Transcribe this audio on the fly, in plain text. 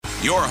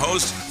your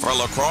host for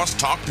Lacrosse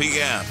Talk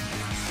PM,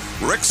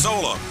 Rick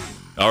Solem.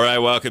 All right,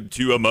 welcome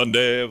to a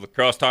Monday of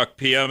Lacrosse Talk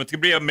PM. It's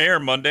going to be a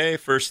Mayor Monday,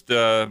 first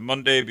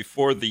Monday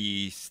before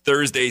the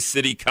Thursday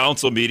City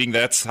Council meeting.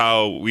 That's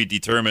how we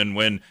determine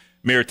when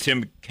Mayor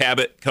Tim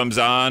Cabot comes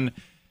on.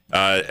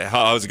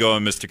 How's it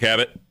going, Mr.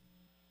 Cabot?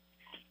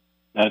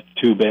 Not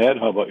too bad.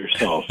 How about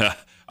yourself?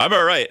 I'm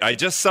all right. I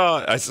just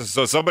saw,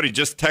 so somebody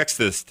just texted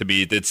this to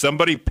me. Did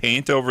somebody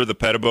paint over the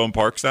Pettibone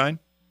Park sign?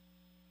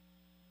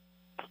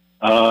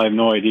 I have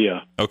no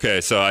idea.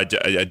 Okay, so I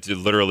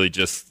literally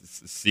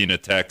just seen a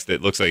text.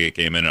 It looks like it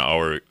came in an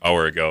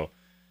hour ago,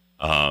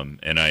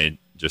 and I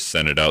just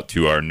sent it out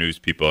to our news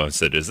people and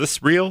said, "Is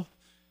this real?"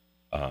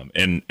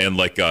 And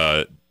like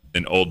an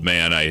old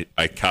man,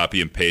 I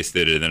copy and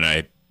pasted it, and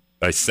I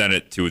sent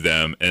it to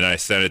them, and I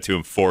sent it to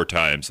him 4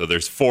 times. So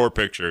there's 4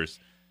 pictures.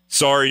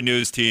 Sorry,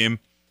 news team.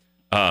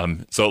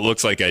 So it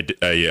looks like I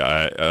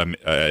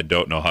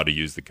don't know how to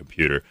use the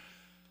computer.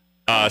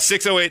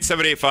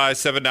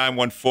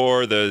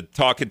 608-785-7914, the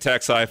talk and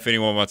text line if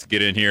anyone wants to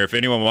get in here. If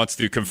anyone wants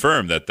to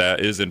confirm that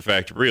is, in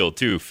fact, real,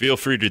 too, feel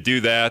free to do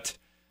that.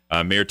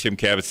 Mayor Tim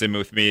Cabot's in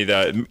with me.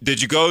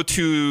 Did you go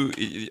to,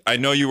 I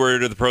know you were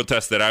to the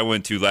protest that I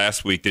went to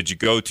last week. Did you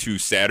go to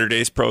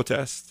Saturday's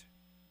protest?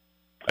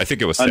 I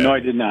think it was Saturday. No, I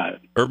did not.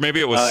 Or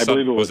maybe it was I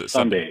believe it was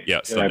Sunday?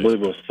 Yeah, I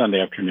believe it was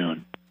Sunday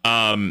afternoon.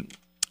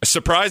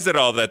 Surprised at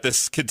all that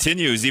this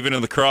continues, even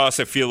in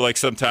lacrosse. I feel like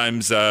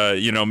sometimes,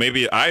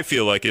 maybe I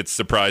feel like it's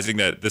surprising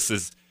that this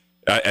is,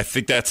 I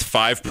think that's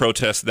 5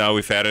 protests now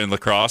we've had in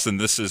lacrosse, and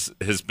this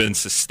has been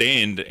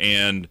sustained,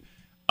 and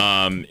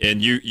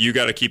you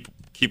got to keep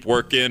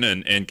working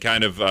and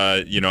kind of,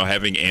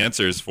 having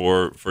answers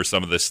for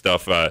some of this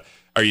stuff.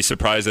 Are you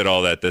surprised at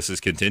all that this has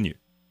continued?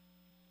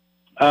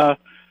 Not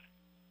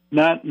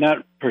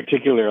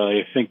particularly.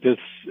 I think this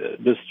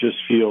just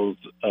feels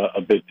a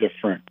bit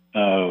different.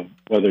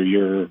 Whether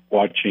you're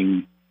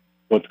watching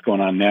what's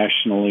going on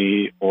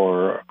nationally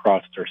or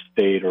across our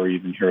state or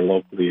even here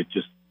locally, it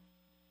just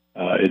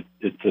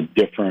it's a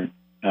different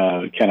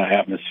kind of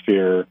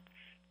atmosphere.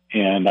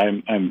 And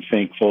I'm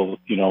thankful.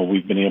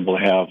 We've been able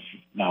to have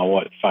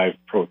now 5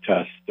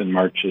 protests and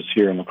marches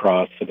here in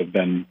lacrosse that have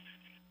been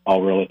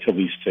all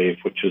relatively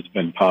safe, which has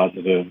been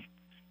positive.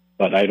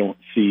 But I don't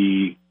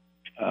see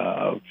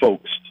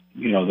folks,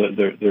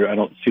 I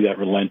don't see that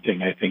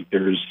relenting. I think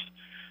there's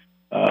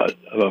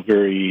a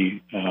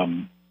very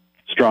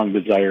strong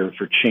desire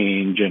for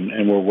change,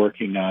 and we're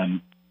working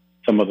on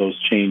some of those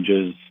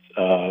changes.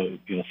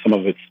 Some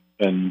of it's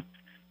been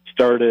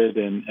started,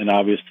 and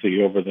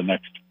obviously over the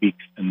next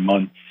weeks and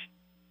months,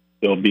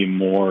 there'll be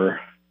more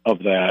of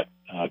that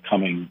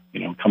coming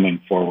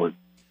forward.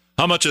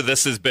 How much of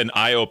this has been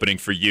eye-opening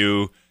for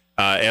you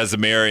as a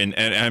mayor, and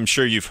I'm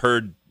sure you've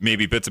heard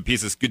maybe bits and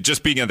pieces,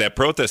 just being at that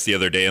protest the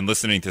other day and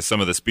listening to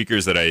some of the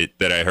speakers that I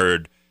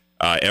heard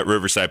at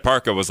Riverside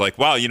Park, I was like,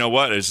 wow, you know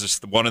what? It's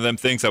just one of them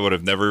things I would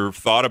have never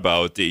thought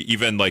about.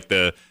 Even like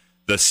the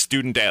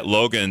student at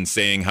Logan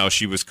saying how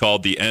she was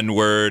called the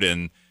N-word,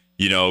 and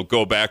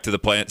go back to the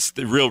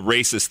real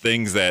racist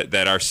things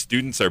that our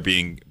students are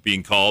being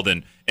called,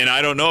 and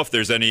I don't know if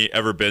there's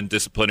ever been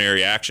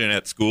disciplinary action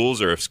at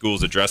schools or if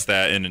schools address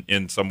that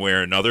in some way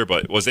or another.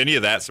 But was any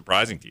of that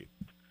surprising to you?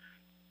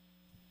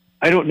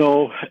 I don't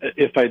know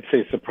if I'd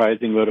say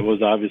surprising, but it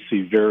was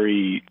obviously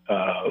very,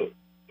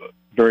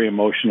 very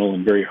emotional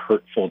and very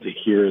hurtful to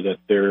hear that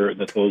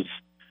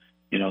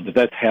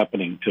that's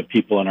happening to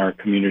people in our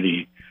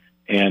community,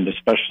 and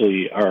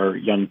especially our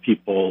young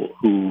people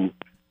who,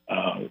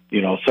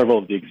 several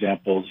of the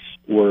examples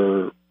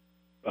were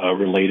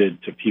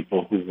related to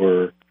people who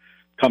were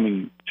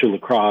coming to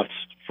lacrosse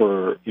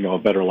for, a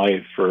better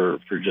life, for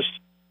just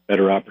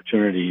better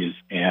opportunities,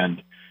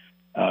 and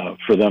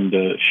for them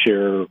to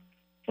share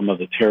some of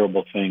the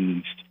terrible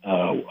things,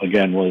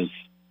 again, was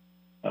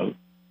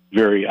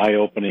very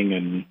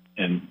eye-opening,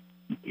 and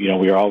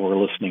we all were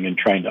listening and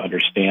trying to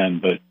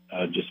understand, but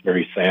just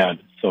very sad.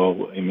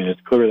 So,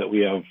 it's clear that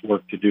we have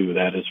work to do,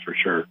 that is for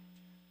sure.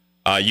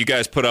 You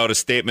guys put out a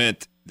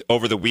statement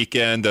over the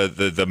weekend,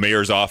 the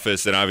mayor's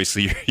office, and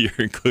obviously you're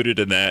included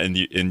in that, and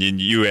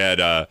you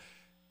had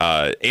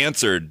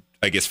answered,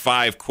 I guess,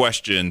 5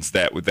 questions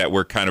that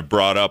were kind of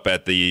brought up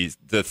at the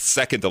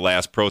second to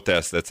last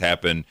protest that's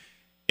happened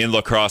in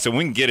lacrosse, and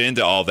we can get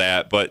into all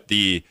that, but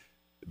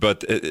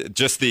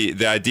just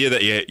the idea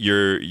that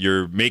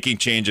you're making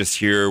changes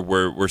here,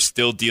 we're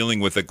still dealing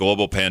with a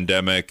global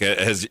pandemic.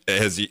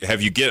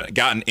 Have you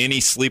gotten any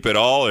sleep at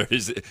all, or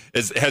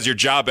has your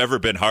job ever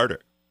been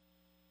harder?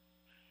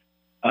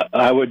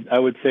 I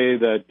would say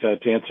that to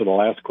answer the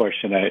last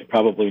question,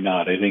 probably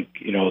not. I think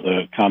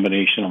the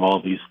combination of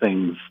all these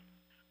things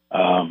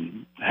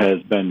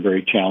has been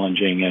very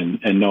challenging,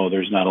 and no,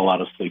 there's not a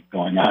lot of sleep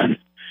going on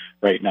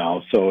right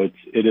now. So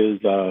it is.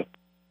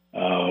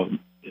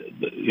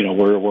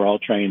 We're all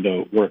trying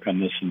to work on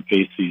this and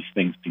face these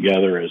things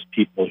together as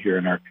people here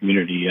in our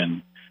community,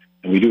 and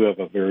we do have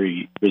a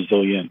very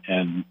resilient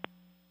and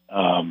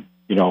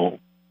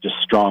just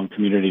strong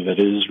community that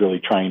is really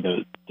trying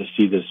to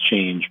see this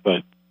change.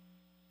 But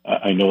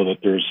I know that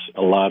there's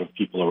a lot of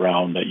people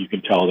around that you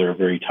can tell they're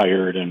very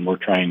tired, and we're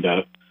trying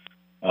to,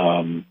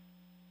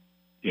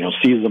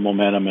 seize the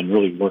momentum and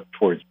really work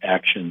towards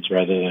actions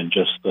rather than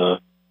just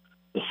the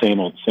same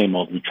old, same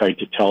old. We tried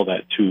to tell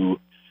that to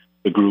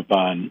the group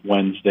on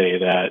Wednesday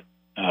that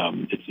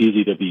it's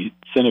easy to be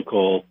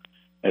cynical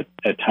at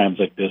times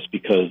like this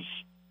because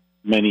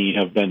many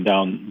have been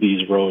down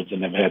these roads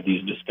and have had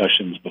these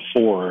discussions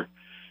before,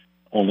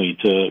 only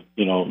to,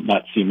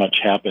 not see much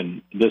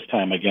happen. This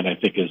time, again, I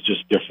think is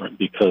just different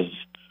because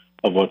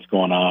of what's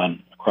going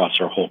on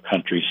across our whole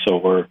country. So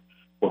we're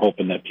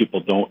hoping that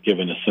people don't give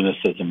into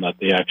cynicism, that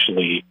they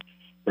actually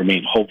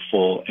remain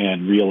hopeful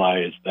and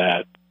realize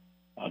that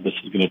this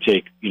is going to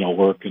take,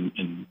 work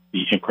and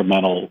be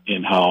incremental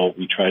in how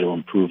we try to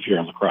improve here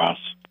in La Crosse.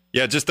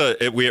 Yeah,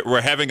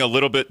 we're having a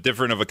little bit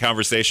different of a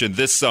conversation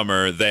this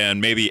summer than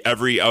maybe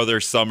every other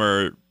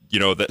summer,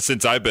 that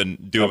since I've been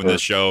doing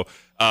this show,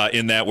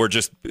 in that we're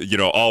just,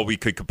 all we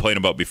could complain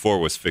about before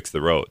was fix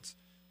the roads.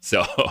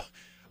 So,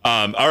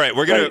 all right,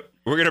 we're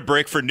gonna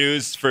break for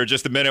news for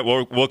just a minute.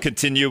 We'll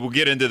continue. We'll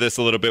get into this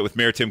a little bit with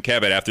Mayor Tim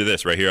Cabot after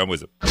this right here on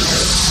Wisdom.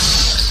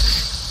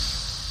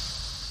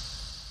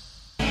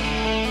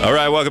 All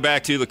right, welcome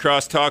back to La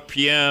Crosse Talk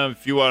PM.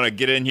 If you want to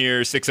get in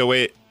here,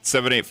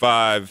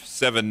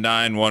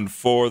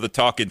 608-785-7914, the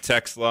talk and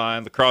text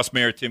line. La Crosse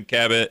Mayor Tim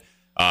Cabot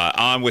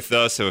on with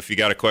us. So if you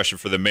got a question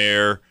for the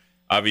mayor,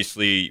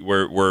 obviously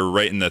we're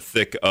right in the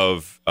thick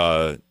of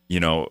the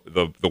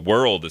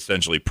world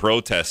essentially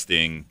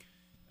protesting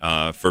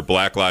for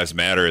Black Lives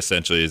Matter.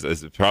 Essentially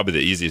is probably the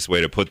easiest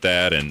way to put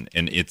that, and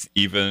it's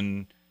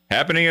even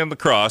happening in La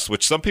Crosse,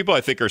 which some people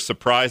I think are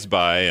surprised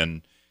by.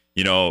 And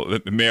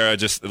Mayor,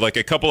 just like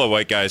a couple of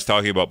white guys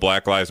talking about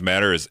Black Lives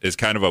Matter is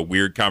kind of a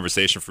weird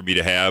conversation for me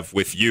to have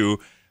with you.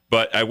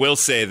 But I will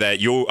say that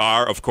you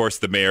are, of course,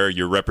 the mayor.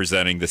 You're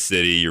representing the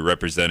city. You're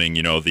representing,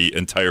 the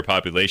entire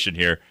population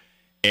here.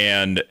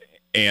 And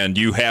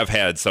you have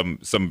had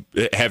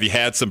have you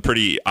had some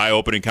pretty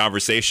eye-opening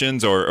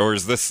conversations, or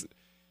is this,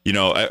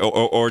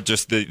 or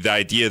just the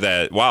idea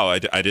that, wow,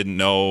 I didn't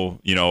know,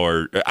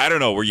 or I don't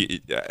know,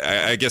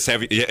 I guess,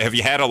 have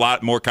you had a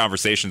lot more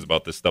conversations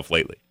about this stuff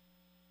lately?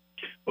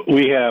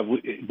 We have,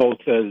 both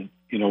as,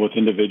 with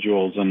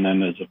individuals and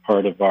then as a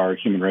part of our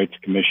Human Rights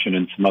Commission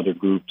and some other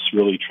groups,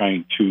 really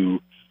trying to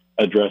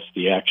address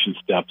the action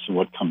steps and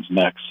what comes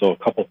next. So a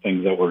couple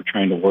things that we're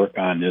trying to work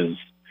on is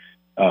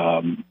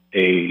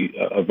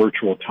a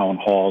virtual town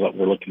hall that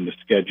we're looking to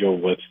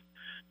schedule with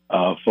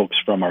folks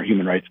from our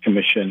Human Rights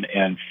Commission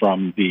and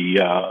from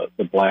the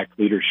Black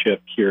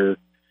leadership here,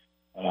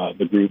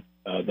 the group,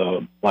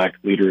 the Black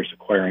Leaders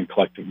Acquiring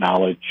Collective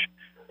Knowledge,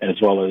 as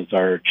well as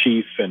our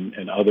chief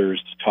and others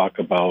to talk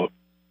about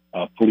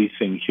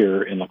policing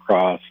here in La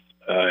Crosse,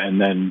 and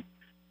then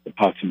the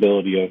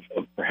possibility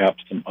of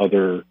perhaps some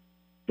other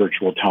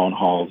virtual town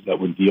halls that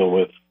would deal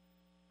with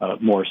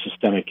more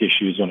systemic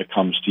issues when it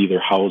comes to either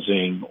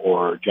housing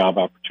or job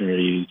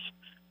opportunities,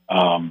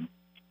 and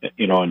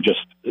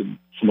just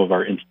some of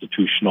our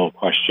institutional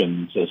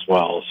questions as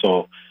well.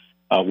 So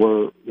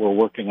we're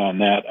working on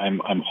that.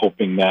 I'm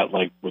hoping that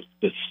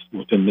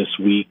within this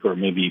week or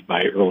maybe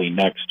by early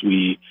next,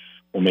 we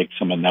will make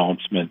some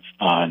announcements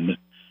on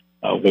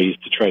ways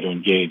to try to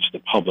engage the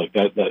public.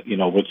 That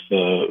with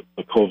the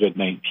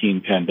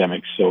COVID-19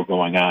 pandemic still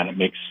going on, it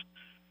makes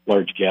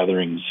large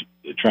gatherings,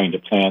 trying to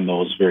plan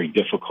those, very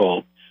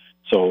difficult.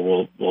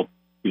 So we'll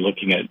be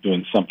looking at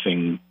doing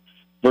something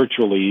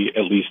virtually,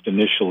 at least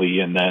initially,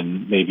 and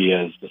then maybe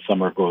as the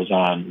summer goes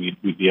on,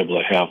 we'd be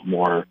able to have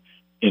more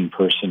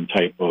in-person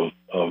type of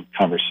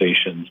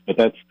conversations. But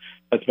that's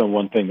been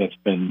one thing that's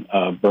been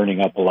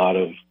burning up a lot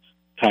of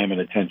time and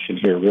attention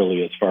here,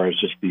 really, as far as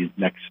just these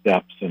next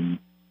steps and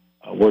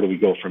where do we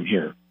go from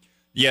here.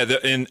 Yeah,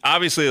 and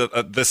obviously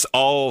this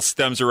all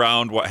stems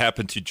around what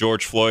happened to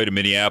George Floyd in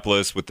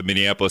Minneapolis with the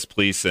Minneapolis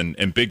police,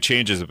 and big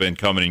changes have been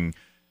coming,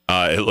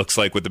 it looks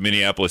like, with the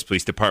Minneapolis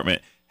Police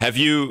Department. Have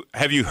you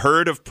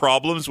heard of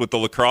problems with the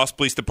La Crosse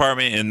Police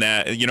Department in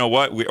that,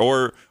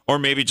 or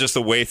maybe just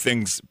the way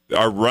things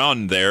are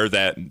run there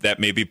that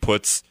maybe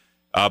puts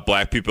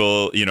Black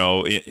people,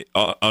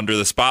 under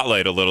the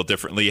spotlight a little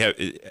differently?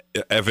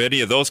 Have any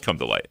of those come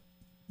to light?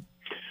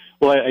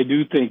 Well, I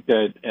do think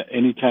that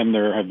anytime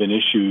there have been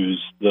issues,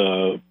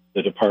 the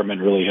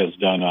department really has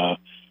done a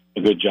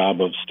good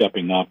job of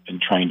stepping up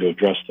and trying to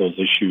address those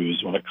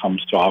issues when it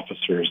comes to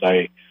officers.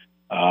 I'm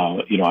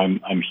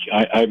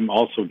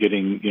also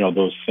getting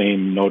those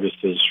same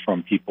notices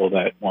from people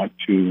that want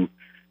to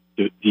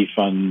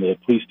defund the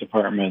police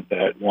department,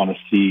 that want to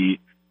see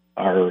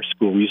our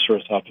school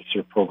resource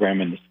officer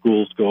program in the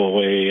schools go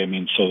away. I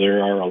mean, so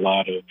there are a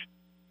lot of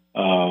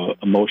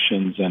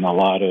emotions and a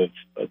lot of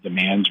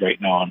demands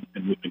right now.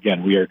 And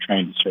again, we are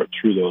trying to sort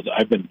through those.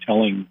 I've been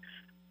telling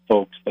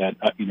folks that,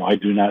 I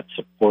do not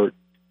support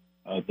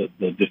the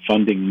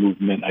defunding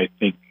movement. I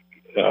think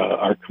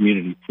our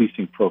community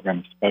policing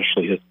program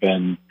especially has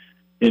been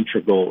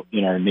integral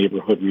in our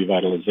neighborhood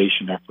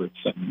revitalization efforts,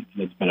 and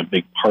it's been a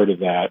big part of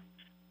that.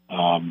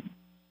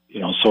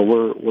 So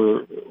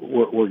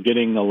we're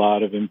getting a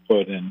lot of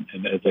input, and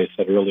as I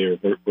said earlier,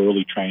 we're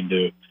really trying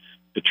to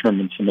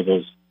determine some of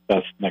those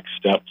best next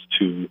steps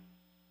to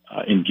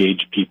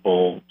engage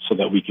people so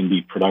that we can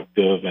be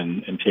productive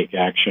and take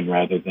action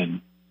rather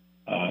than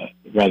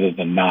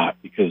not,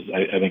 because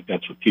I think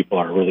that's what people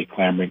are really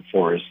clamoring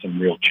for, is some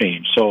real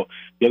change. So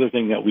the other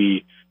thing that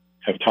we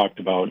have talked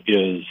about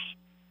is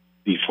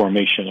the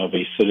formation of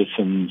a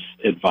citizens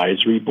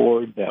advisory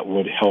board that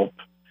would help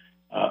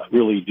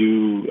really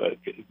do,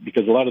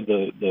 because a lot of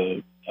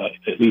the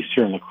at least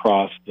here in La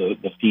Crosse,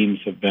 the themes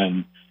have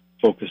been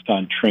focused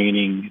on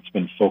training. It's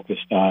been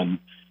focused on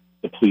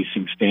the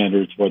policing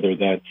standards, whether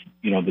that's,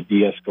 the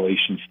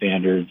de-escalation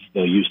standards,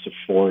 the use of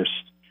force,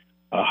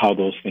 how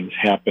those things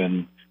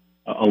happen,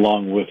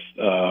 along with,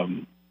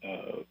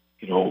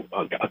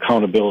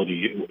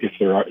 accountability if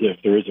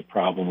there is a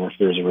problem or if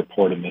there is a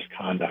report of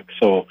misconduct.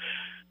 So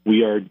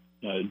we are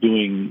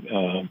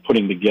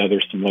putting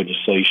together some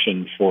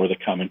legislation for the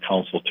Common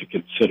Council to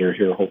consider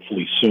here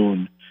hopefully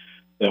soon,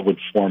 that would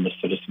form a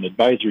citizen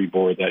advisory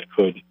board that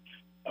could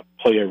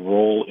play a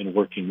role in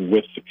working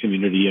with the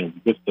community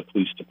and with the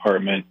police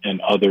department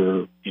and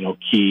other,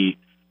 key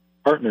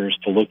partners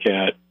to look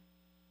at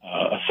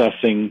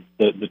assessing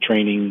the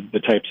training, the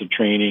types of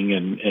training,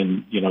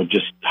 and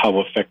just how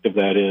effective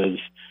that is,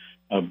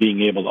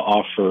 being able to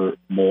offer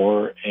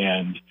more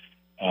and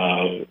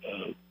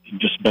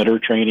just better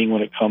training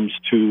when it comes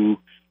to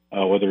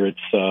whether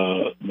it's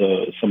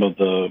some of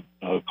the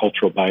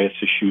cultural bias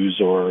issues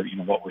or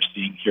what we're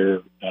seeing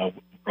here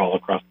all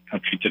across the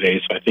country today.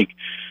 So I think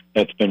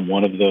that's been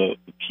one of the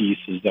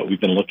pieces that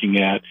we've been looking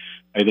at.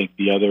 I think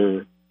the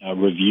other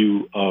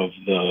review of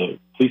the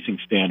policing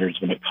standards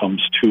when it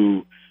comes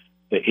to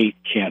the 8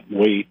 Can't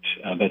Wait,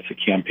 that's a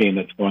campaign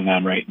that's going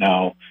on right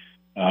now,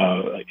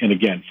 and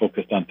again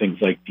focused on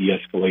things like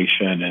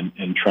de-escalation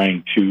and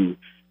trying to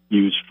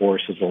use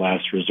force as a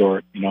last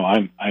resort.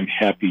 I'm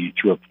happy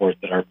to report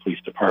that our police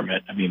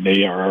department,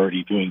 they are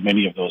already doing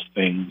many of those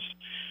things.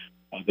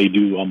 They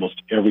do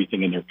almost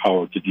everything in their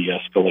power to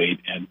de-escalate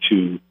and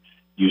to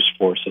use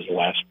force as a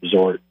last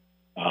resort.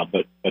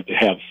 But to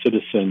have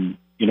citizen,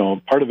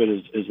 part of it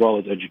is as well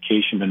as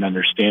education and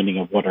understanding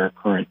of what our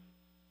current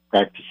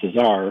practices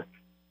are,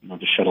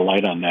 to shed a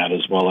light on that,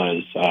 as well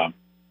as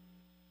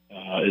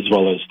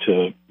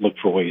to look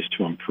for ways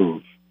to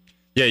improve.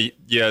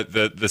 Yeah.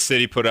 The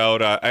city put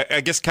out,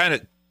 I guess, kind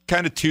of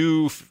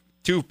two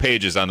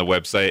pages on the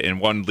website,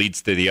 and one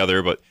leads to the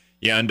other. But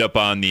you end up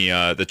on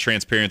the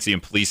transparency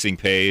and policing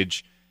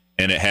page,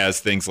 and it has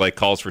things like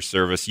calls for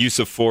service, use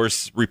of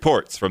force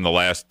reports from the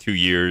last 2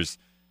 years,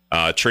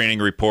 training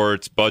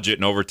reports, budget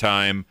and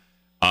overtime.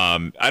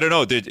 I don't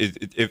know.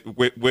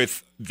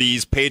 With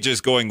these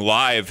pages going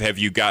live, have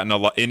you gotten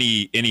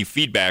any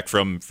feedback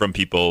from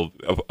people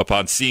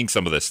upon seeing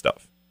some of this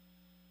stuff?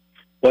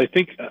 Well, I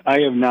think I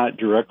have not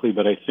directly,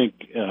 but I think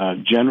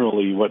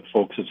generally what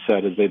folks have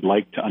said is they'd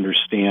like to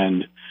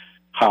understand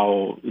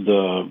how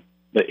the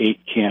 8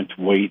 Can't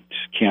Wait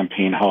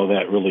campaign, how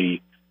that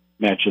really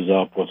matches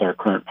up with our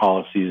current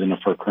policies, and if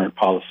our current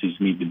policies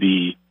need to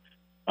be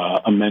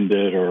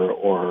amended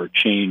or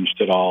changed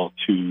at all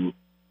to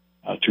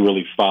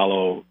really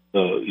follow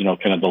the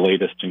kind of the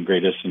latest and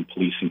greatest in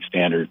policing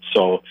standards.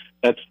 So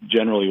that's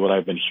generally what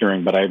I've been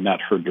hearing, but I have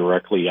not heard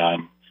directly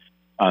on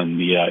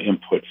the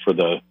input for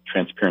the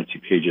transparency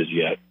pages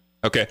yet.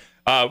 Okay.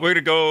 We're going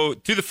to go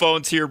to the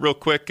phones here real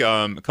quick.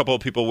 A couple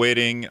of people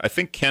waiting. I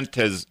think Kent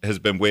has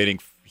been waiting.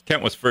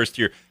 Kent was first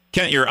here.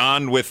 Kent, you're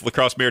on with La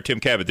Crosse Mayor Tim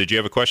Cabot. Did you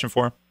have a question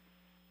for him?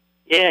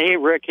 Yeah. Hey,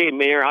 Rick. Hey,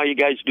 Mayor. How you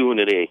guys doing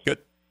today? Good.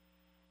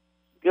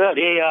 Good.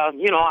 Hey,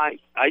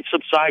 I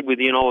subside with,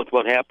 with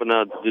what happened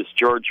to this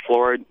George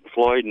Floyd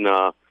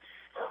and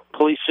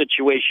police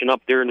situation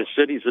up there in the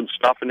cities and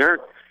stuff. And they're,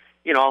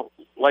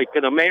 like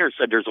the mayor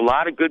said, there's a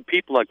lot of good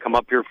people that come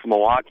up here from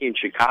Milwaukee and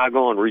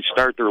Chicago and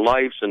restart their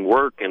lives and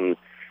work. And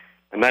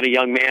I met a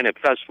young man at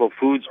Festival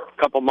Foods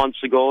a couple months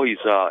ago. He's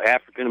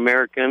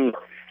African-American,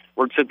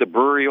 works at the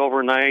brewery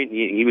overnight.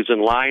 He was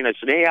in line. I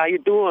said, hey, how you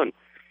doing?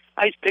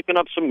 He's picking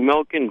up some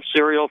milk and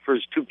cereal for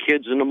his 2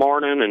 kids in the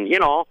morning, and,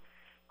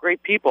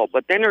 great people.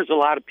 But then there's a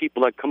lot of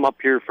people that come up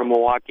here from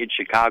Milwaukee and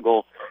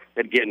Chicago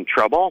that get in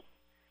trouble.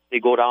 They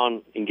go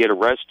down and get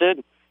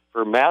arrested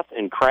for meth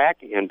and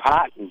crack and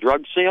pot and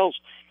drug sales.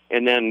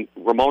 And then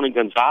Ramona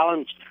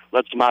Gonzalez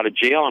lets them out of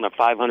jail on a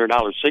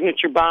 $500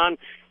 signature bond.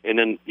 And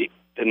then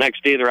the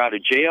next day they're out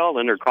of jail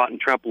and they're caught in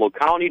Trempealeau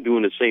County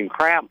doing the same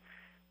crap.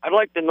 I'd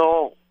like to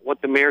know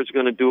what the mayor's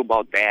going to do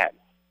about that.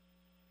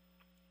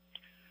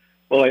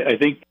 Well, I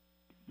think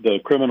the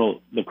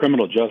criminal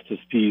justice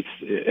piece,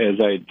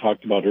 as I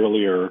talked about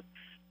earlier,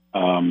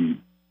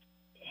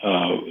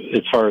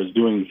 as far as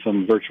doing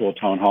some virtual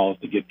town halls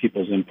to get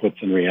people's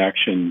inputs and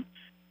reaction,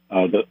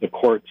 the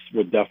courts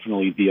would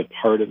definitely be a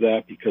part of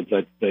that, because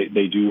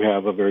they do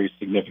have a very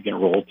significant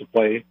role to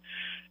play.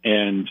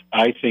 And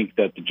I think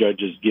that the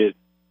judges get,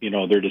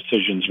 their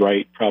decisions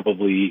right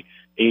probably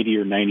 80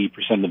 or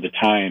 90% of the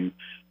time.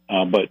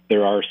 But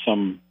there are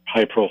some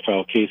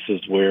high-profile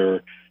cases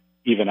where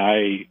even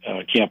I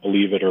can't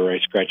believe it, or I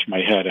scratch my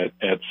head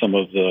at some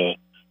of the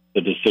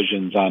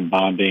decisions on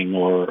bonding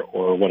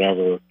or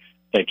whatever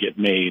that get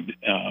made.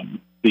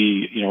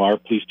 Our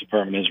police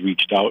department has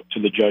reached out to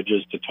the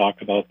judges to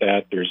talk about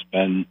that. There's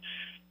been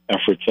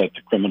efforts at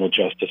the Criminal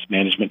Justice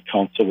Management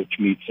Council, which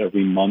meets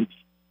every month,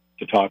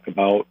 to talk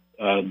about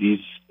these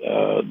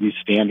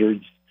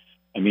standards.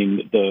 I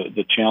mean,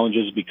 the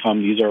challenges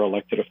become, these are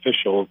elected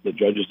officials. The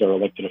judges are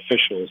elected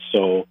officials.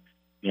 So,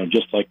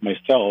 just like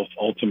myself,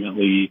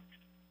 ultimately,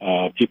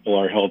 people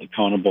are held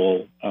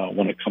accountable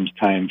when it comes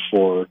time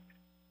for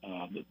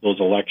those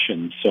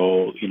elections.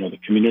 So, the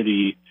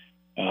community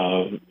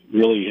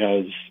really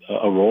has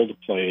a role to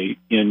play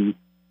in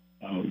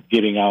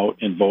getting out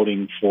and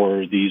voting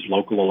for these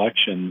local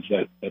elections.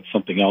 That's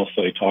something else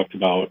that I talked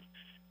about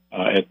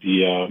at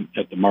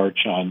the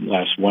march on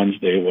last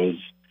Wednesday was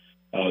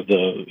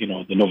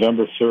the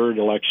November 3rd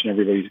election.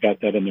 Everybody's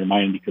got that in their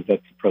mind because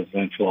that's the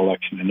presidential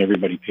election, and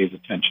everybody pays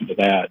attention to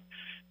that.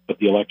 But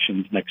the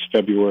elections next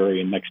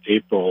February and next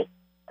April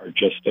are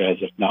just as,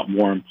 if not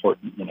more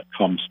important, when it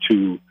comes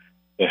to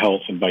the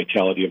health and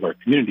vitality of our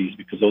communities,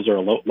 because those are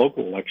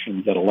local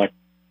elections that elect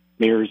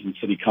mayors and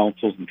city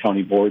councils and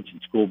county boards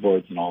and school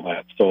boards and all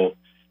that. So,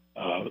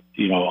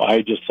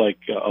 I just, like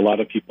a lot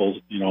of people,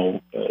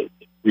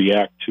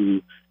 react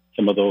to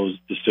some of those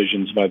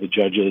decisions by the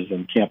judges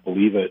and can't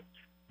believe it.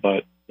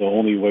 But the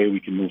only way we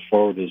can move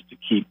forward is to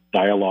keep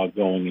dialogue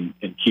going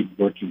and keep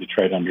working to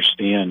try to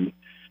understand,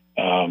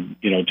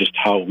 just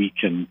how we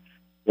can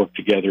work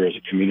together as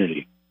a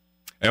community.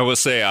 I will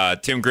say,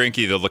 Tim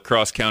Grinke, the La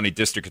Crosse County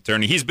District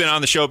Attorney, he's been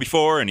on the show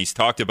before, and he's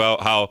talked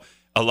about how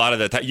a lot of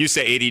the time, you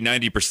say 80,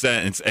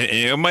 90%, and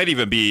it might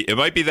even be, it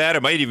might be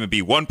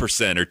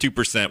 1% or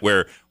 2%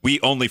 where we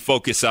only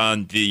focus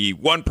on the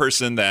one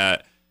person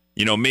that,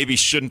 maybe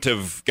shouldn't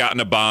have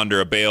gotten a bond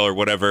or a bail or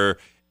whatever.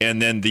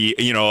 And then the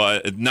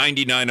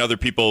 99 other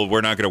people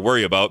we're not going to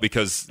worry about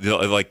because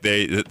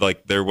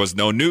there was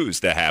no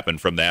news that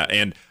happened from that.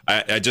 And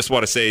I just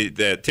want to say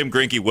that Tim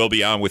Grinke will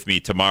be on with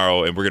me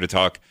tomorrow, and we're going to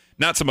talk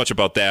not so much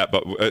about that,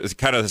 but it's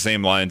kind of the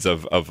same lines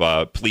of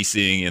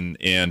policing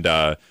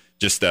and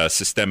just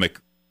systemic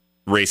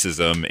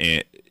racism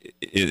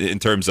in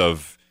terms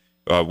of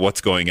what's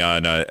going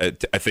on. I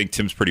think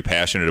Tim's pretty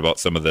passionate about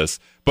some of this.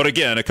 But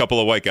again, a couple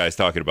of white guys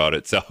talking about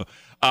it. So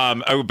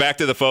back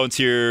to the phones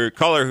here.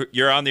 Caller,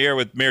 you're on the air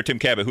with Mayor Tim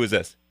Cabot. Who is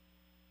this?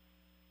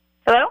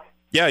 Hello?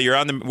 Yeah, you're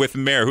on with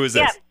Mayor. Who is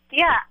this?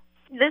 Yeah.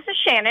 This is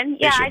Shannon.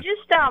 Yeah, Shannon. I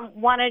just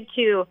wanted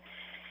to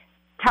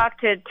talk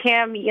to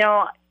Tim.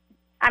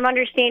 I'm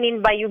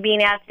understanding by you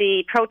being at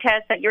the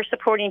protest that you're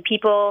supporting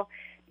people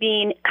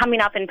coming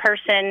up in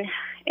person,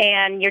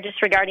 and you're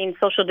disregarding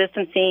social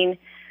distancing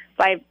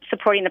by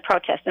supporting the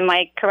protest. Am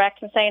I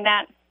correct in saying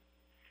that?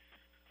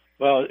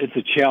 Well, it's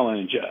a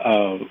challenge.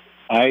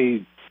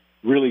 I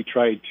really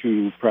tried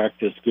to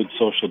practice good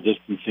social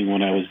distancing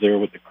when I was there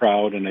with the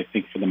crowd, and I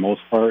think for the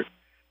most part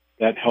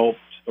that helped,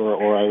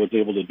 or I was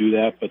able to do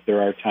that. But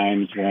there are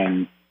times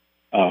when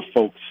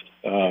folks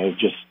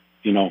just,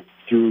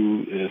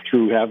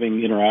 through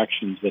having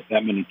interactions with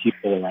that many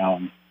people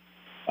around,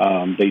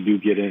 they do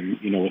get in,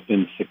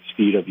 within 6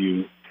 feet of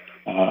you.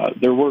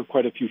 There were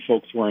quite a few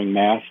folks wearing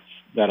masks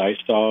that I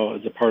saw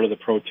as a part of the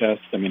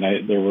protest. I mean, I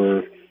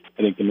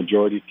think the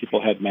majority of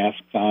people had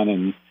masks on,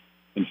 and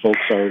folks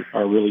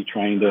are really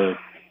trying to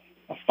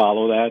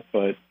follow that.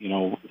 But,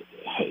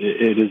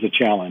 it is a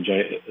challenge.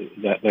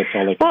 That's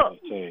all I can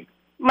say.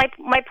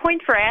 My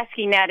point for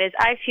asking that is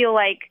I feel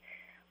like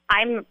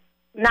I'm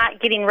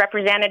not getting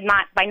represented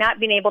by not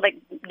being able to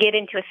get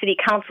into a city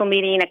council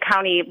meeting, a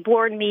county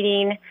board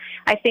meeting.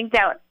 I think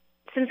that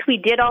since we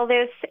did all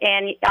this,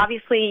 and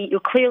obviously you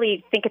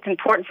clearly think it's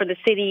important for the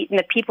city and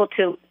the people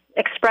to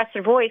express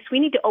their voice, we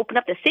need to open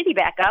up the city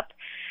back up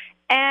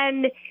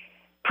and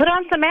put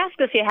on some masks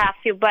if you have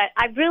to. But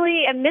I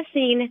really am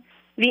missing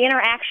the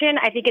interaction.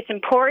 I think it's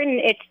important.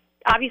 It's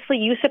obviously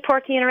you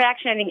support the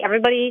interaction. I think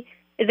everybody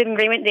is in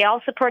agreement. They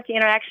all support the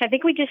interaction. I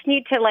think we just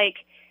need to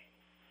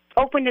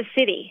open the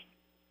city.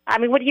 I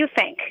mean, what do you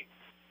think?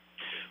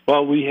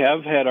 Well, we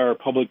have had our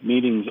public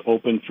meetings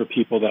open for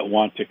people that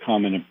want to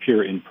come and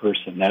appear in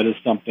person. That is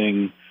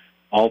something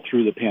all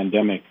through the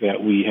pandemic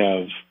that we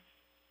have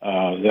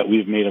that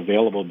we've made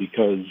available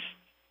because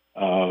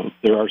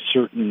there are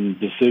certain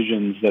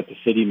decisions that the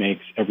city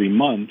makes every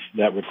month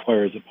that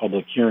requires a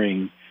public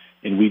hearing,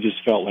 and we just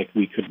felt like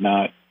we could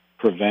not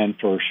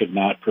prevent or should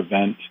not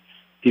prevent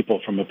people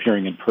from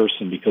appearing in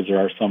person because there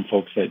are some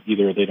folks that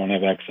either they don't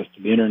have access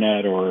to the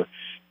internet or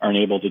aren't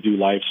able to do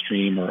live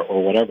stream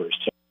or whatever.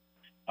 So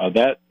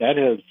that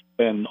has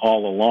been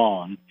all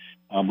along.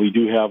 We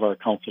do have our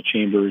council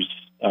chambers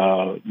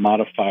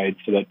modified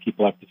so that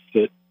people have to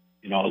sit,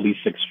 at least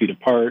 6 feet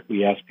apart.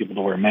 We ask people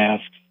to wear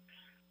masks,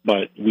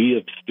 but we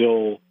have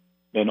still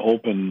been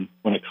open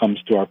when it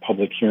comes to our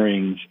public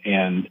hearings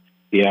and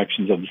the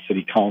actions of the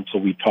city council.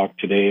 We talked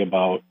today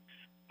about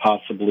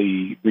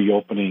possibly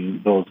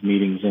reopening those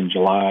meetings in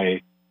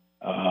July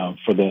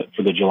for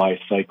the July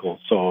cycle.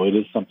 So it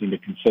is something to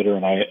consider,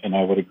 and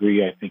I would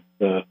agree. I think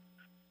the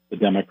the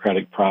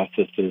democratic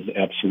process is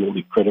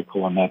absolutely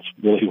critical, and that's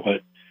really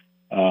what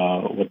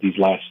these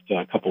last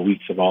couple of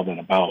weeks have all been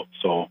about.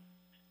 So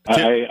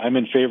I'm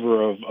in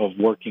favor of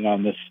working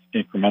on this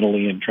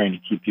incrementally and trying to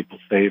keep people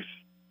safe.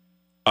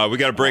 We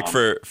got a break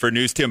for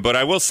news, Tim, but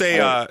I will say,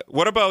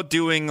 what about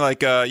doing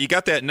you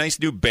got that nice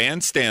new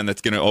bandstand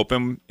that's going to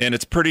open, and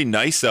it's pretty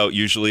nice out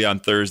usually on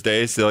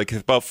Thursdays, so like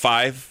about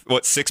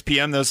 6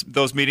 p.m.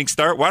 those meetings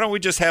start. Why don't we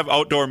just have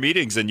outdoor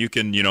meetings and you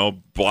can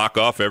block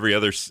off every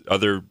other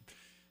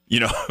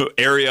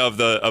area of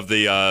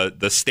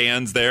the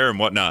stands there and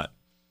whatnot?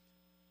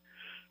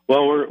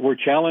 Well, we're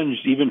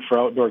challenged even for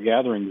outdoor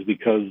gatherings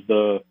because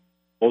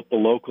both the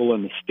local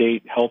and the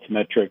state health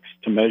metrics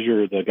to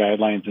measure the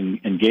guidelines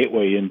and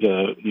gateway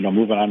into,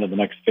 moving on to the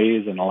next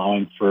phase and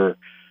allowing for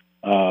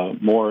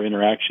more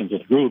interactions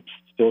with groups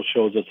still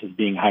shows us as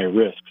being high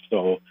risk.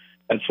 So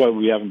that's why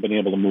we haven't been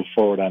able to move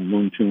forward on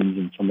Moon Tunes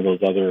and some of those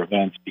other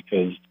events,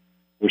 because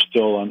we're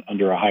still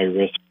under a high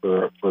risk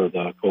for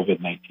the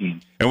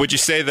COVID-19. And would you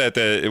say that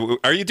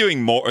are you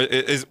doing more?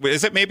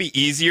 Is it maybe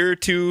easier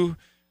to,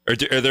 or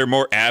are there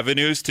more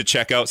avenues to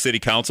check out city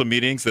council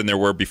meetings than there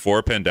were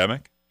before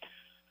pandemic?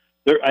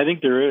 I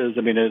think there is.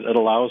 I mean, it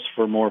allows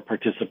for more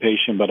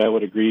participation, but I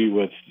would agree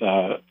with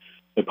the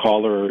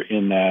caller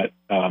in that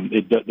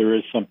there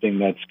is something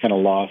that's kind of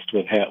lost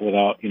with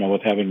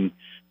having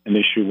an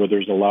issue where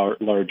there's a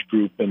large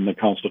group in the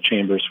council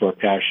chambers who are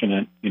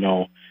passionate,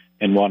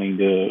 and wanting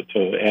to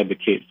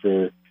advocate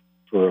for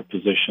a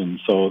position.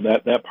 So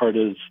that part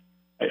is,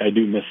 I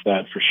do miss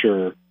that for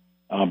sure.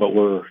 But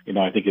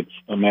I think it's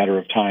a matter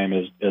of time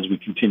as we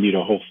continue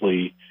to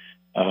hopefully,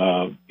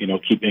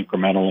 keep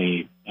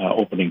incrementally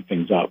opening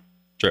things up.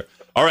 Sure.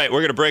 All right,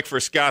 we're going to break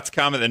for Scott's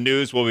comment and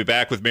news. We'll be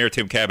back with Mayor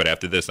Tim Cabot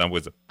after this on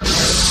Wisdom.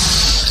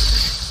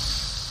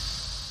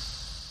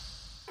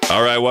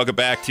 All right, welcome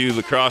back to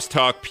La Crosse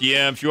Talk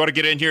PM. If you want to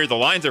get in here, the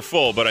lines are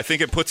full, but I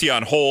think it puts you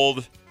on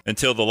hold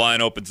until the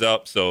line opens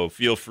up, so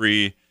feel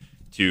free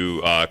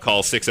to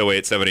call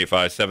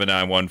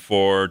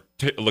 608-785-7914.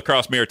 La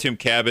Crosse Mayor Tim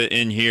Cabot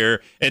in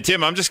here. And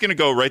Tim, I'm just going to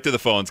go right to the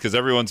phones because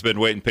everyone's been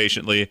waiting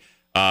patiently.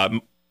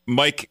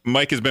 Mike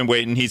has been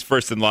waiting. He's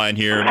first in line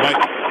here. Mike?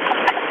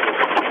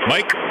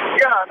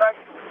 Yeah,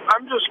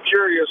 I'm just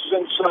curious,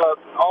 since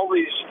all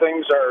these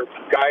things are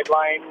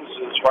guidelines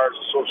as far as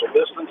social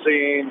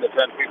distancing, the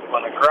 10 people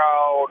in a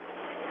crowd,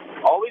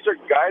 all these are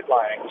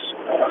guidelines.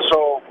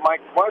 So my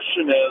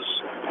question is,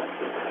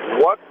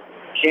 what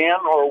can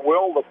or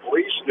will the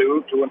police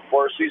do to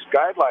enforce these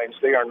guidelines?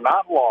 They are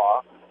not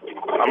law.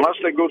 Unless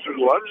they go through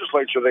the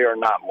legislature, they are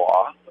not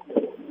law.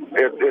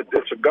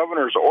 It's a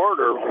governor's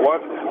order.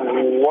 What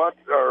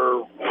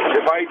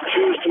if I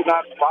choose to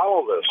not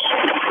follow this,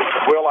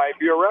 will I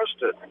be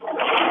arrested?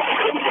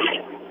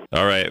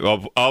 All right.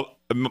 Well,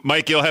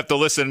 Mike, you'll have to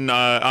listen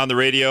on the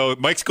radio.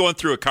 Mike's going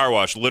through a car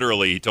wash.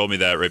 Literally, he told me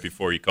that right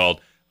before you called.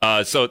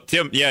 So,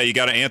 Tim, you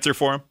got an answer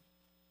for him?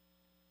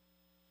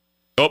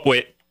 Oh,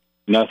 wait.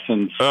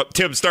 Nothing.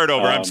 Tim, start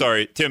over. I'm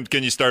sorry. Tim,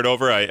 can you start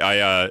over?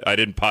 I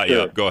didn't pot you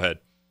up. Go ahead.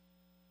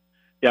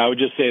 Yeah, I would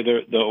just say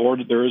the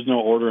order. There is no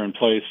order in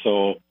place,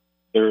 so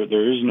there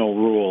is no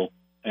rule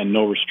and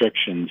no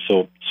restrictions.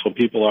 So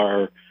people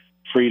are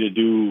free to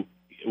do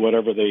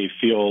whatever they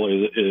feel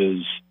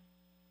is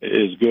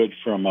good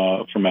from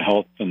a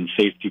health and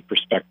safety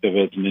perspective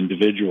as an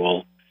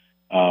individual.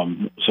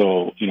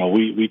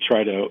 We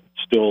try to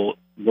still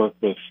work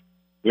with.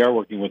 We are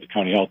working with the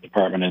county health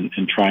department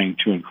and trying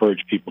to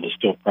encourage people to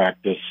still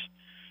practice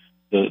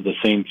the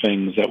same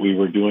things that we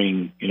were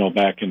doing,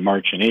 back in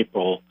March and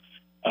April.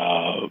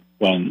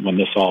 When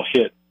this all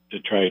hit,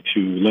 to try to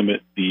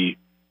limit the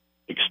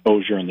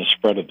exposure and the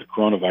spread of the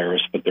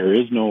coronavirus, but there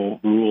is no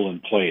rule in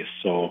place.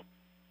 So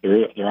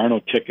there are no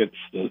tickets.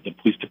 The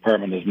police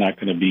department is not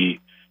going to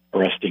be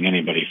arresting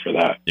anybody for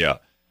that. Yeah.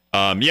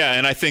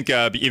 And I think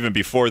even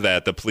before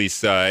that, the police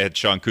had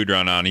Sean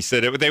Kudron on. He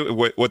said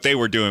what they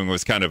were doing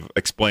was kind of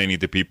explaining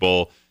to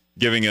people,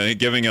 giving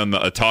them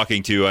a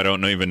talking to. I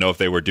don't even know if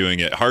they were doing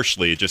it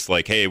harshly, just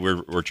like, hey,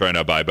 we're trying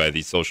to abide by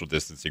these social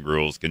distancing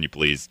rules. Can you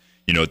please,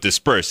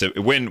 disperse it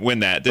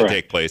when that did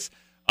take place.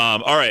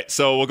 All right,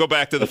 so we'll go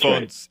back to the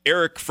phones. Right.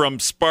 Eric from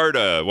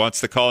Sparta wants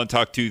to call and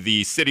talk to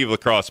the City of La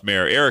Crosse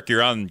Mayor. Eric,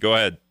 you're on. Go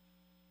ahead.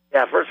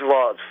 Yeah, first of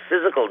all, it's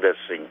physical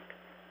distancing,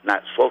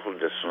 not social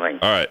distancing.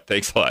 All right,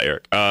 thanks a lot,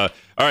 Eric. All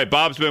right,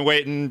 Bob's been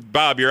waiting.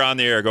 Bob, you're on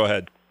the air. Go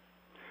ahead.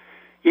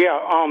 Yeah,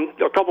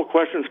 a couple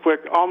questions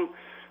quick.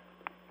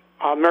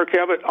 Mayor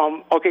Cabot,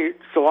 okay,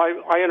 so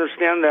I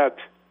understand that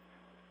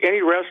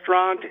any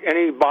restaurant,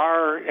 any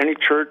bar, any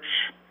church,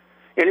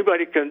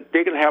 anybody can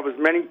have as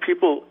many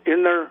people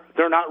in there.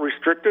 They're not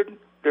restricted.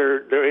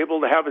 They're able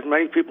to have as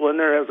many people in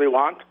there as they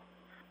want.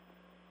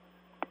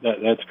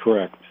 That's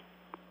correct.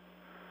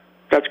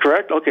 That's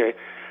correct? Okay.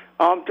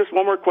 Just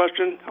one more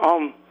question.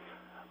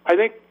 I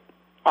think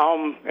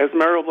as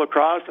mayor of La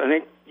Crosse, I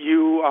think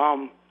you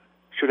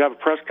should have a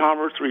press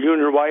conference where you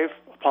and your wife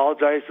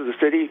apologize to the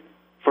city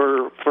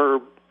for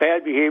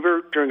bad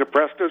behavior during a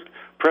press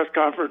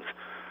conference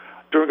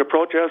during a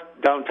protest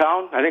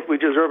downtown. I think we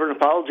deserve an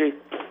apology.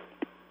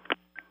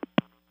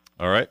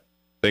 All right.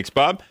 Thanks,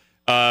 Bob.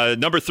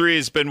 Number 3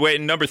 has been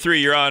waiting. Number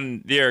 3, you're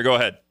on the air. Go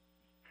ahead.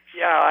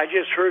 Yeah, I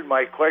just heard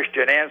my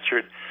question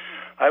answered.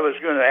 I was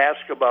going to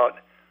ask about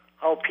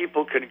how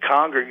people can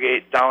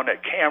congregate down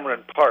at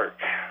Cameron Park,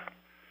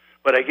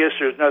 but I guess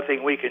there's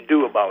nothing we can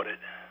do about it.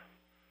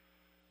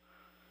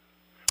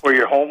 Where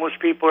your homeless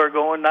people are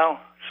going now,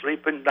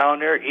 sleeping down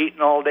there,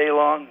 eating all day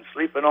long,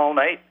 sleeping all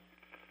night.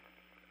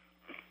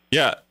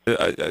 Yeah,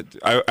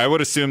 I would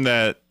assume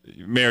that,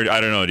 Mayor,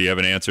 I don't know, do you have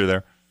an answer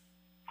there?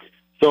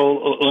 So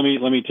let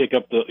me take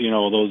up those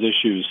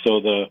issues. So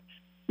the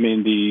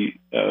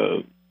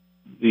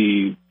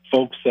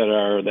folks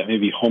that may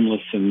be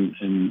homeless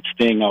and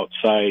staying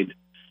outside,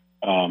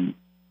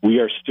 we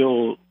are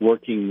still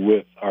working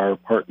with our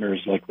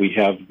partners like we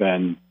have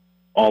been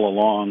all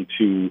along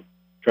to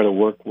try to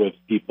work with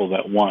people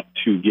that want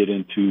to get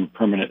into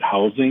permanent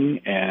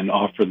housing and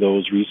offer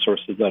those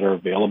resources that are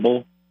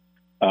available.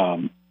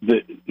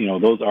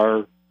 Those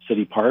are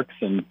city parks,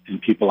 and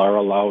people are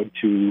allowed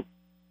to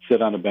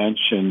sit on a bench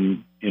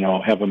and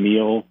have a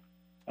meal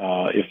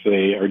if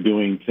they are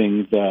doing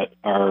things that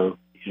are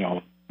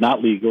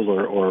not legal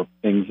or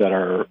things that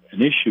are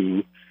an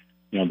issue.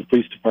 The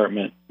police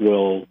department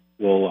will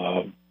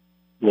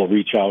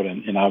reach out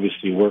and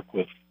obviously work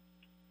with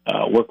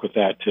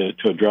that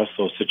to address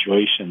those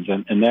situations,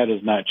 and that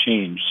has not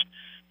changed.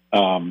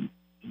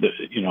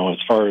 As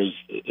far as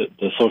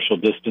the social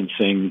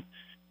distancing,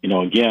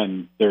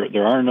 again,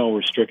 there are no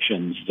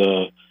restrictions.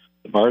 The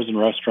bars and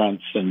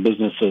restaurants and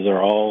businesses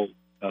are all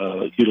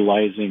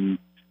utilizing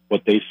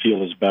what they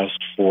feel is best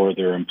for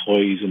their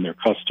employees and their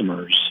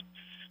customers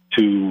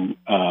to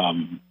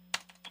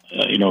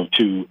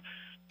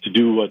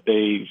do what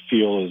they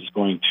feel is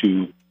going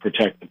to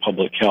protect the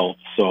public health.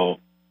 So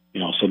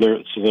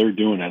they're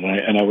doing it.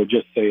 And I would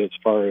just say, as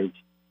far as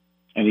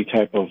any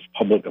type of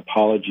public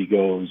apology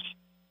goes,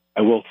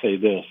 I will say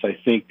this: I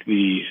think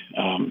the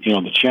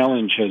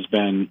challenge has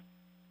been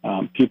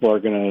people are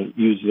going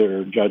to use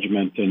their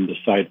judgment and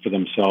decide for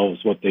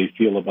themselves what they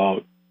feel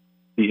about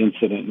the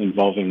incident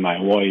involving my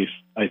wife.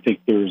 I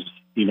think there's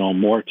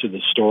more to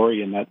the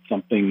story, and that's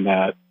something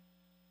that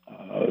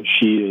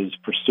she is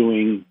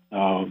pursuing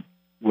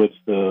with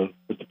the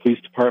police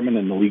department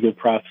and the legal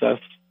process,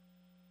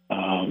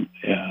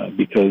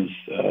 because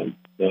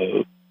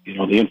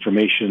the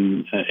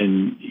information,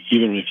 and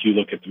even if you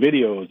look at the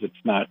videos,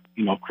 it's not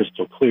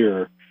crystal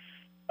clear.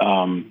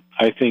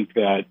 I think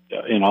that,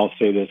 and I'll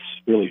say this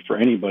really for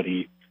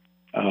anybody,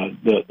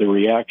 the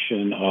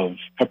reaction of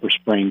pepper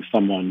spraying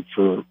someone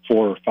for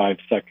 4 or 5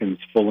 seconds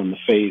full in the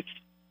face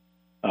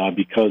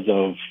because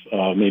of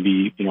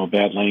maybe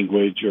bad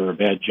language or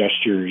bad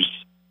gestures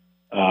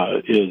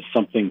is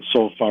something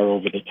so far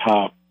over the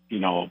top.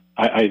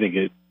 I think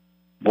it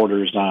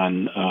borders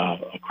on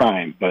a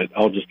crime, but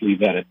I'll just leave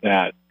that at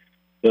that.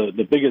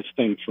 The biggest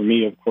thing for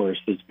me, of course,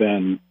 has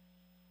been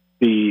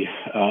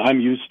I'm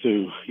used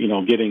to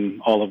getting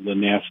all of the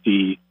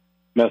nasty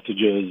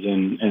messages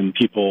and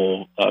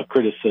people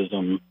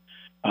criticism.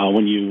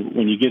 When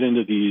you get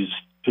into these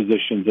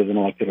positions as an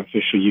elected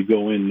official, you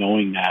go in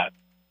knowing that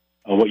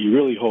what you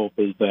really hope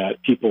is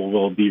that people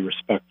will be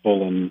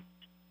respectful and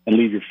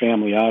leave your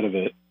family out of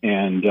it.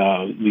 And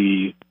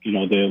the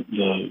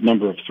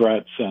number of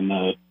threats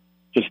and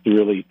just the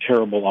really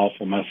terrible,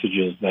 awful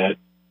messages that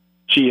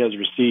she has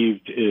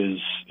received is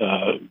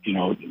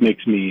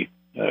makes me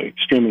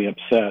extremely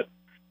upset.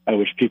 I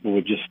wish people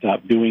would just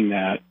stop doing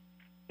that.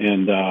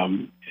 And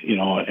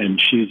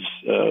and she's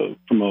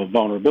from a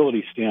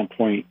vulnerability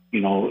standpoint,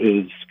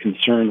 is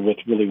concerned with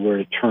really where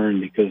to turn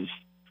because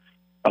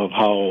of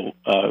how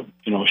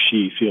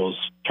she feels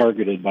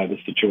targeted by the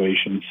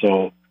situation.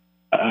 So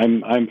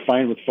I'm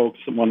fine with folks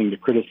wanting to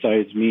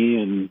criticize me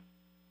and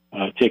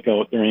take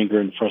out their anger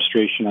and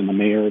frustration on the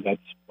mayor.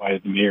 That's why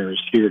the mayor is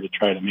here, to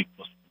try to make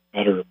this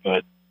better.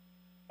 But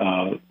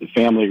the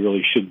family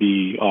really should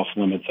be off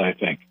limits, I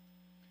think.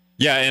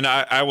 Yeah, and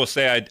I will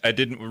say I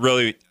didn't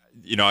really,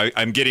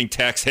 I'm getting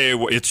texts, hey,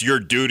 it's your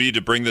duty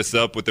to bring this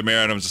up with the mayor.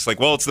 And I'm just like,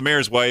 well, it's the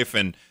mayor's wife,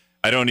 and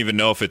I don't even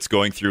know if it's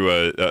going through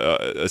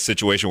a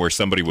situation where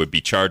somebody would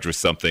be charged with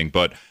something.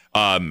 But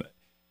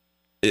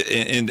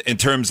in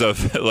terms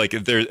of like,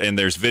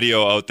 there's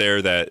video out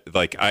there that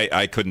like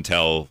I couldn't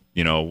tell,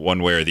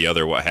 one way or the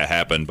other what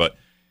happened, but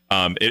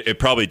it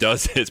probably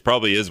does. It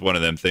probably is one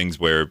of them things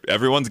where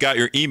everyone's got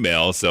your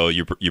email, so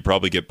you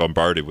probably get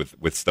bombarded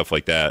with stuff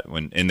like that.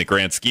 When in the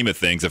grand scheme of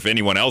things, if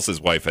anyone else's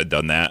wife had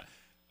done that,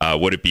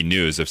 would it be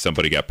news if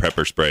somebody got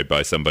pepper sprayed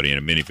by somebody in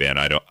a minivan?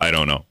 I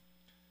don't know.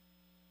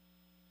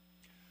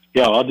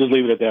 Yeah, I'll just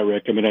leave it at that,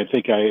 Rick. I mean, I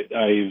think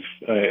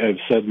I've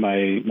said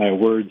my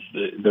words.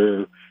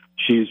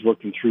 She's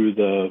working through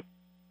the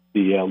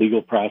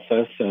legal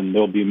process, and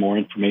there'll be more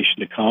information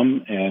to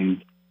come.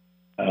 And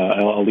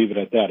I'll leave it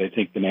at that. I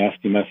think the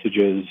nasty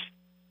messages,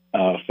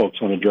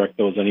 folks want to direct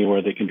those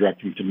anywhere, they can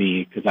direct them to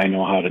me because I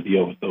know how to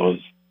deal with those.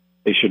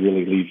 They should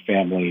really leave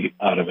family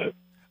out of it.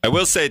 I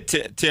will say,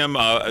 Tim,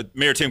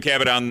 Mayor Tim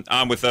Cabot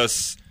on with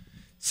us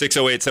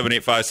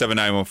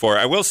 608-785-7914.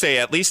 I will say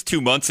at least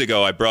 2 months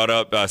ago, I brought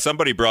up,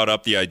 somebody brought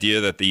up the idea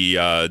that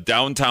the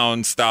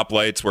downtown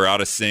stoplights were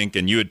out of sync,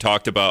 and you had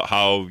talked about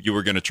how you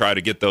were going to try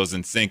to get those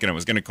in sync, and it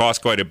was going to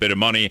cost quite a bit of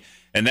money,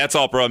 and that's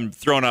all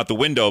thrown out the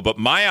window. But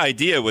my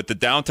idea with the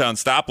downtown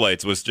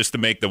stoplights was just to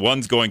make the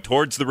ones going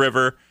towards the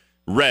river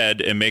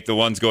red and make the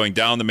ones going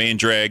down the main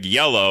drag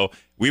yellow.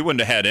 We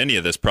wouldn't have had any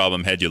of this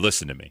problem had you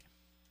listened to me.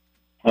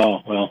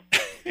 Oh, well,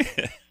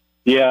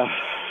 yeah.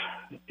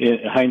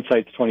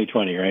 Hindsight's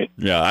 20/20, right?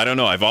 Yeah, I don't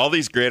know. I have all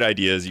these great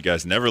ideas. You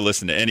guys never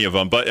listen to any of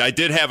them. But I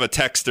did have a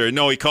texter.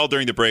 No, he called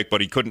during the break, but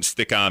he couldn't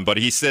stick on. But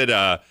he said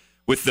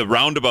with the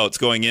roundabouts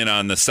going in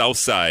on the south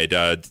side,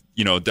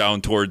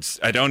 down towards,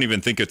 I don't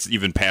even think it's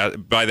even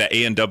by the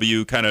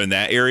A&W kind of in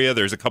that area.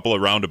 There's a couple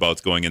of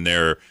roundabouts going in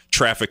there,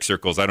 traffic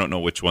circles. I don't know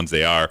which ones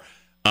they are.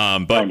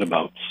 But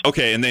roundabouts.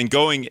 Okay, and then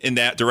going in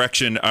that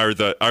direction, are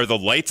the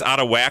lights out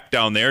of whack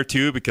down there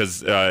too?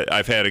 Because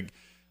I've had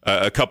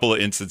a couple of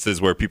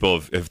instances where people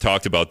have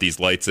talked about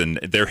these lights and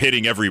they're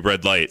hitting every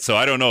red light. So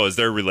I don't know. Is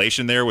there a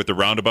relation there with the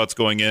roundabouts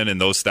going in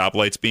and those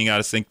stoplights being out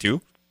of sync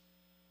too?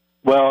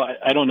 Well,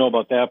 I don't know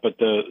about that, but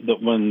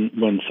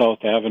when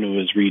South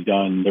Avenue is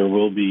redone, there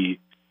will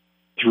be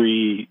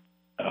 3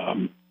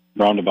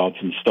 roundabouts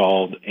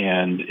installed,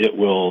 and it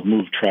will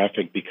move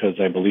traffic because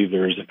I believe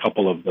there is a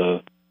couple of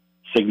the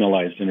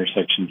signalized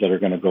intersections that are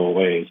going to go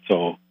away.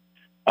 So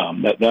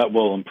that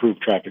will improve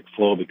traffic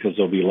flow because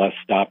there'll be less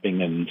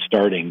stopping and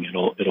starting.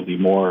 It'll be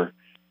more,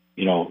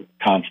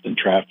 constant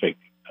traffic.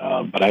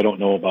 But I don't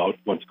know about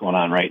what's going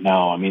on right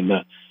now. I mean,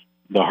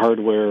 the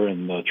hardware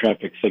and the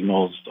traffic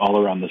signals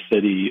all around the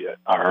city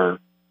are,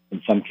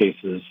 in some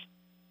cases,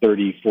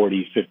 30,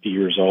 40, 50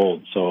 years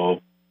old.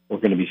 So we're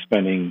going to be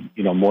spending,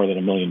 more than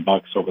 $1 million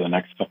over the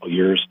next couple of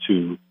years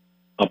to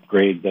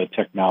upgrade the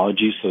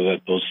technology so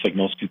that those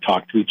signals can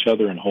talk to each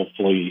other and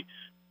hopefully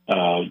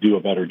do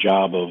a better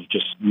job of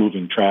just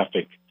moving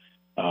traffic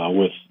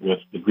with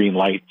the green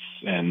lights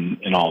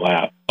and all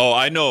that. Oh,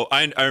 I know.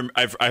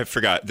 I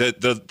forgot.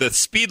 The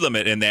speed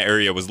limit in that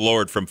area was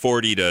lowered from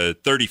 40 to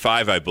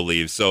 35, I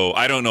believe. So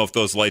I don't know if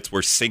those lights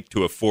were synced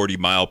to a 40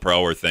 mile per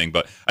hour thing,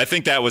 but I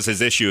think that was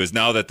his issue is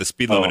now that the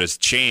speed limit has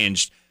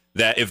changed,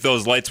 that if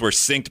those lights were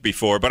synced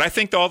before, but I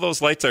think all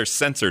those lights are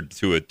censored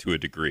to a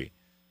degree.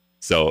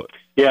 So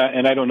yeah,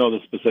 and I don't know the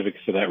specifics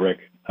to that, Rick.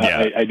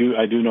 Yeah. I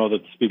do know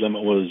that the speed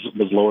limit was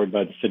lowered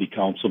by the city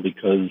council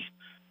because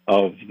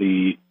of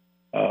the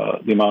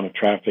amount of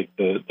traffic,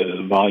 the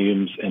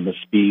volumes and the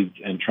speeds,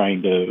 and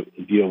trying to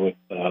deal with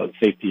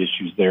safety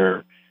issues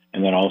there.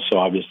 And then also,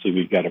 obviously,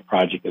 we've got a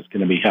project that's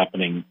going to be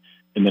happening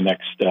in the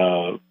next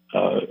 12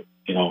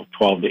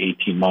 to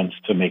 18 months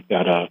to make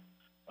that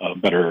a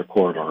better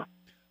corridor.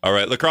 All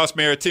right, La Crosse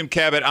Mayor Tim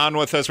Cabot on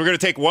with us. We're going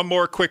to take one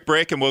more quick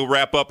break, and we'll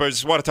wrap up. I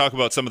just want to talk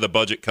about some of the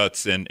budget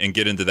cuts and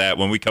get into that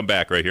when we come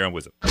back right here on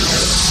Wisdom.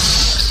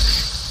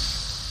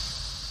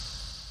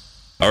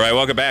 All right,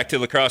 welcome back to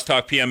La Crosse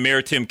Talk PM.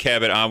 Mayor Tim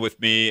Cabot on with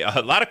me.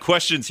 A lot of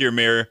questions here,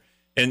 Mayor,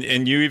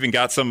 and you even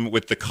got some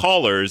with the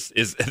callers,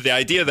 is the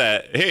idea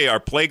that, hey, are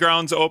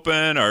playgrounds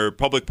open? Are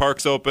public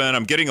parks open?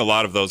 I'm getting a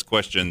lot of those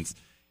questions.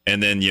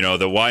 And then, the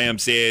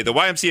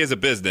YMCA is a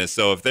business,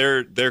 so if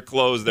they're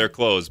closed, they're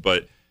closed.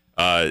 But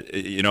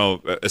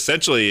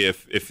essentially,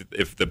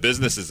 if the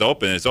business is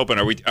open, it's open.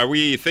 Are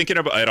we thinking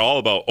at all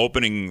about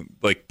opening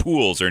like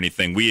pools or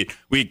anything?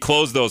 We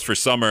closed those for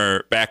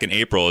summer back in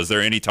April. Is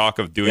there any talk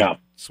of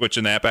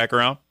switching that back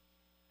around?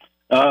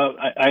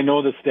 I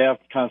know the staff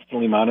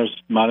constantly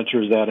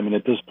monitors that. I mean,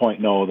 at this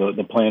point, no.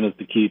 The plan is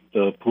to keep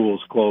the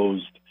pools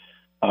closed.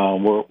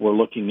 We're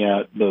looking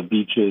at the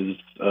beaches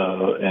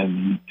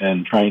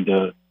and trying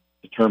to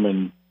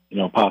determine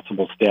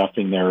possible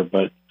staffing there,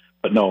 but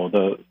no,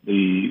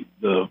 the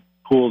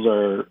pools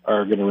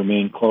are going to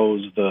remain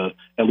closed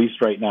at least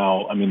right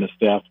now. I mean, the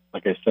staff,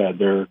 like I said,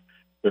 they're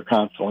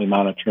constantly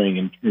monitoring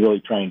and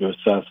really trying to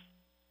assess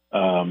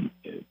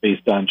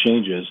based on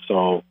changes.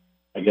 So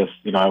I guess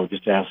I would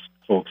just ask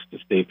folks to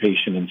stay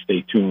patient and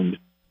stay tuned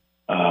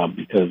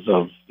because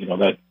of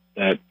that.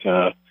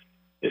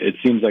 It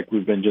seems like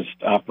we've been just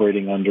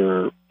operating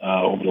under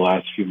over the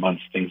last few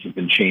months. Things have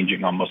been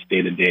changing almost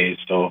day to day.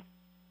 So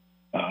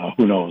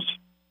who knows?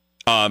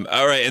 All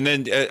right, and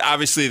then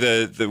obviously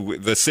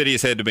the city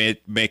has had to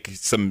make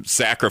some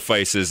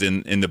sacrifices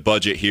in the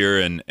budget here,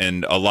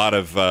 and a lot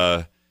of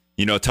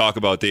talk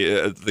about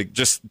the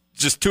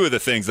just two of the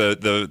things.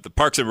 The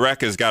Parks and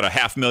Rec has got a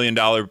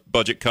 $500,000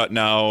 budget cut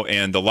now,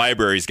 and the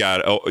library's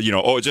got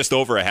just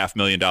over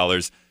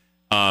 $500,000.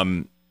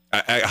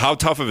 How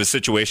tough of a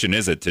situation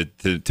is it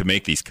to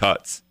make these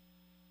cuts?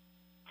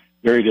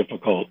 Very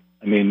difficult.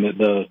 I mean,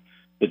 the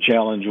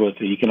challenge with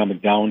the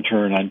economic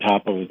downturn on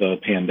top of the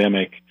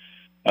pandemic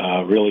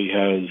really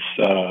has,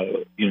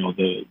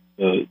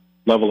 the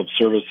level of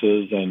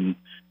services, and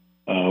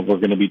we're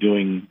going to be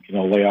doing,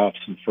 layoffs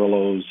and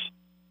furloughs.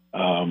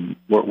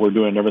 We're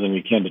doing everything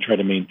we can to try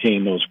to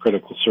maintain those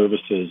critical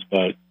services,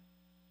 but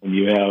when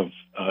you have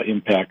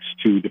impacts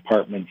to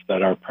departments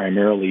that are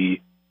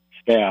primarily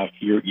staff,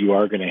 you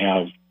are going to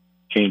have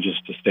changes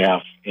to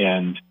staff,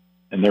 and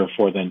and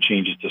therefore then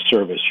changes to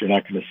service. You're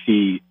not going to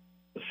see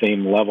the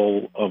same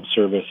level of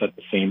service at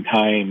the same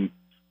time,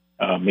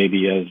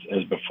 maybe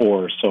as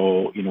before.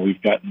 So,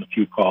 we've gotten a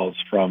few calls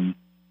from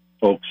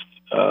folks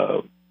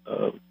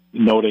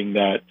noting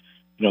that,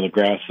 the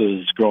grass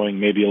is growing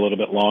maybe a little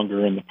bit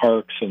longer in the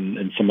parks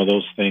and some of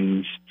those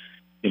things.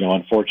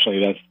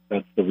 Unfortunately,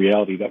 that's the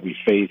reality that we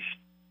face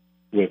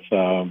with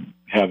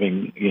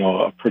having,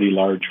 a pretty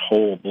large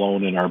hole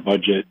blown in our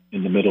budget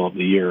in the middle of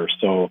the year.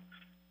 So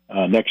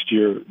next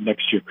year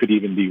could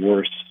even be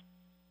worse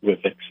with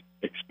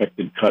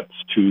expected cuts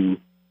to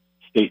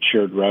state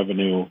shared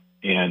revenue.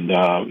 And,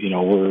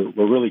 we're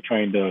really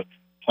trying to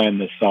plan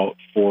this out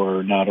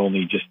for not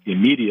only just the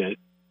immediate.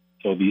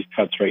 So these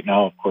cuts right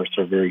now, of course,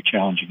 are very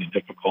challenging and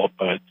difficult,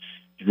 but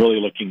really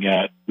looking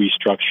at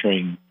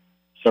restructuring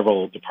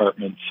several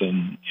departments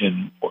and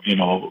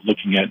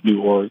looking at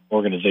new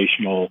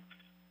organizational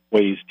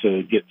ways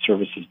to get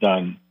services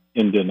done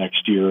into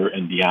next year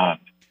and beyond.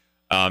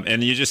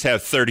 And you just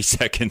have 30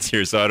 seconds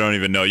here, so I don't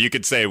even know. You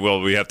could say,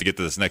 well, we have to get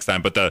to this next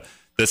time, but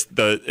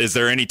is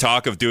there any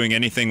talk of doing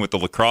anything with the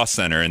lacrosse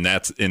center? And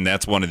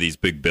that's one of these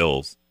big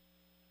bills.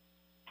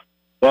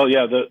 Well,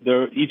 yeah,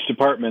 each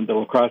department, the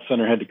lacrosse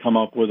center had to come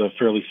up with a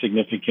fairly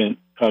significant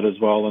cut as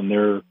well, and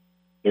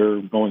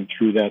they're going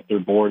through that. Their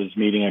board is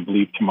meeting, I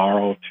believe,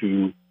 tomorrow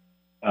to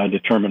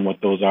determine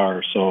what those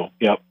are. So,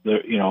 yep,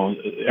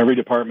 every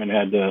department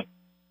had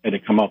to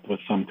come up with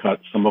some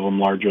cuts, some of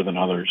them larger than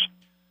others.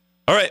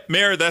 All right,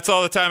 Mayor, that's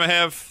all the time I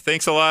have.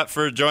 Thanks a lot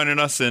for joining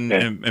us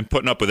and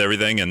putting up with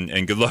everything,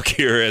 and good luck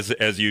here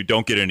as you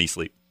don't get any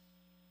sleep.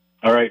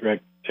 All right,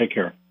 Rick. Take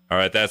care. All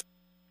right, that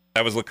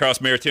was La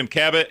Crosse Mayor Tim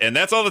Cabot, and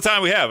that's all the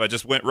time we have. I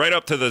just went right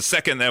up to the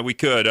second that we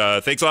could.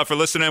 Thanks a lot for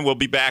listening. We'll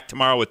be back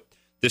tomorrow with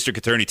District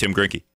Attorney Tim Grinke.